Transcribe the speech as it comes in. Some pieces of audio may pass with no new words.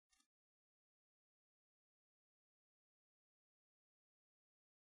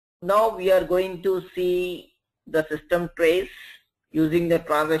now we are going to see the system trace using the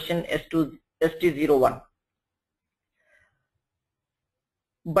transaction ST01.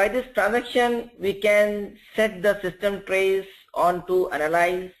 By this transaction, we can set the system trace on to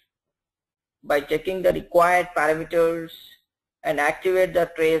analyze by checking the required parameters and activate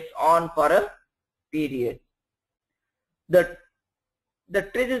the trace on for a period. The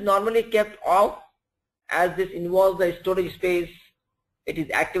trace is normally kept off as this involves the storage space. It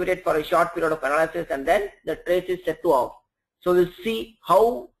is activated for a short period of analysis and then the trace is set to off. So we'll see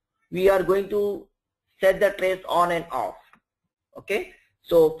how we are going to set the trace on and off. Okay.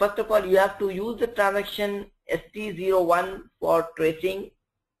 So first of all, you have to use the transaction ST01 for tracing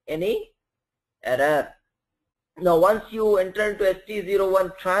any error. Now once you enter into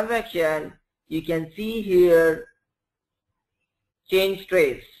ST01 transaction, you can see here change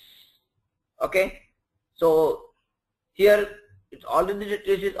trace. Okay, so here it's already the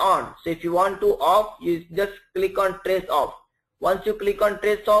trace is on. So if you want to off, you just click on trace off. Once you click on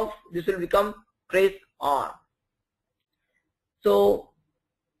trace off, this will become trace on. So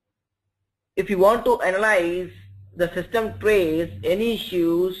if you want to analyze the system trace, any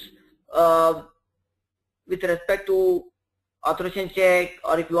issues with respect to authorization check,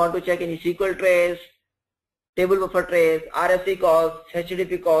 or if you want to check any SQL trace, table buffer trace, RFC calls,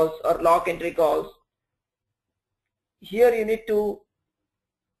 HTTP calls, or lock entry calls, here you need to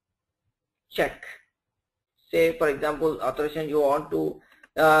check. Say for example, authorization, you want to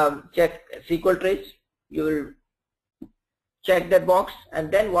check SQL trace, you will check that box,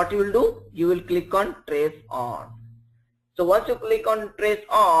 and then what you will do, you will click on trace on. So once you click on trace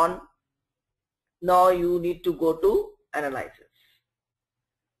on, now you need to go to analysis.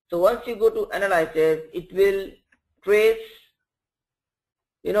 So once you go to analysis, it will trace,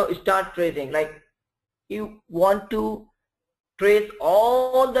 start tracing. Like you want to trace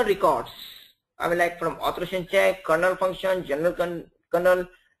all the records, I mean like from authorization check, kernel function, general kernel,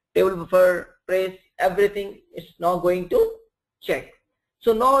 table buffer, trace, everything is now going to check.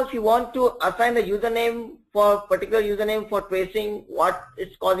 So now if you want to assign a username for particular username for tracing what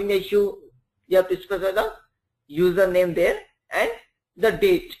is causing the issue, you have to specify the username there and the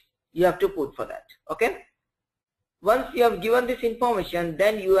date you have to put for that. Okay, once you have given this information,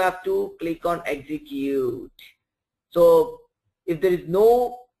 then you have to click on execute. So if there is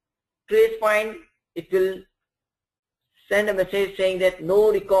no trace find, it will send a message saying that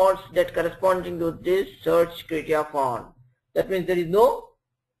no records that corresponding to this search criteria found. That means there is no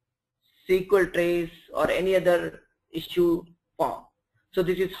SQL trace or any other issue found. So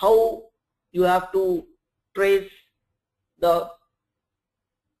this is how you have to trace the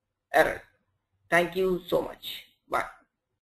error. Thank you so much.